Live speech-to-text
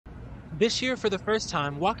This year, for the first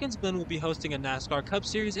time, Watkins Glen will be hosting a NASCAR Cup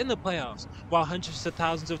Series in the playoffs. While hundreds of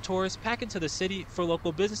thousands of tourists pack into the city, for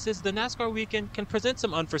local businesses, the NASCAR weekend can present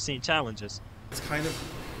some unforeseen challenges. It's kind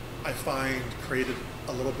of, I find, created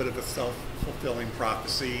a little bit of a self-fulfilling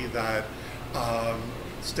prophecy that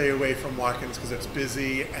stay away from Watkins because it's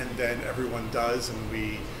busy, and then everyone does, and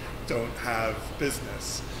we don't have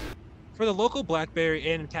business. For the local Blackberry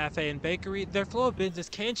Inn, Cafe, and Bakery, their flow of business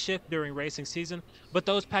can shift during racing season, but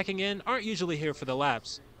those packing in aren't usually here for the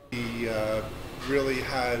laps. We really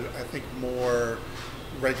had, I think, more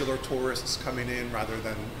regular tourists coming in rather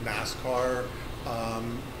than NASCAR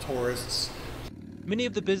tourists. Many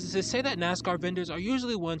of the businesses say that NASCAR vendors are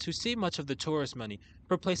usually ones who see much of the tourist money.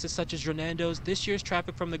 For places such as Renando's, this year's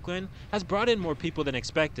traffic from the Glen has brought in more people than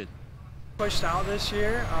expected. Pushed out this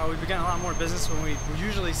year. We've been getting a lot more business when we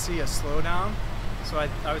usually see a slowdown. So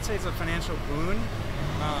I would say it's a financial boon,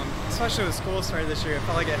 especially with school started this year. It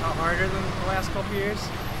felt like it hit harder than the last couple years.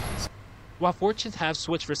 While fortunes have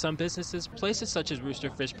switched for some businesses, places such as Rooster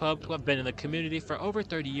Fish Pub, who have been in the community for over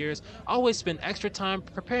 30 years, always spend extra time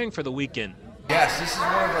preparing for the weekend. Yes, this is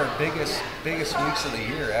one of our biggest weeks of the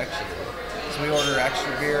year, actually. So we order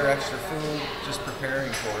extra beer, extra food, just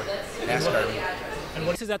preparing for NASCAR week. And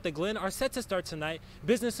races at the Glen are set to start tonight.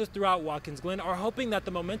 Businesses throughout Watkins Glen are hoping that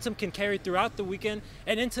the momentum can carry throughout the weekend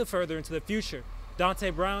and further into the future. Dante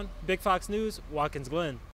Brown, Big Fox News, Watkins Glen.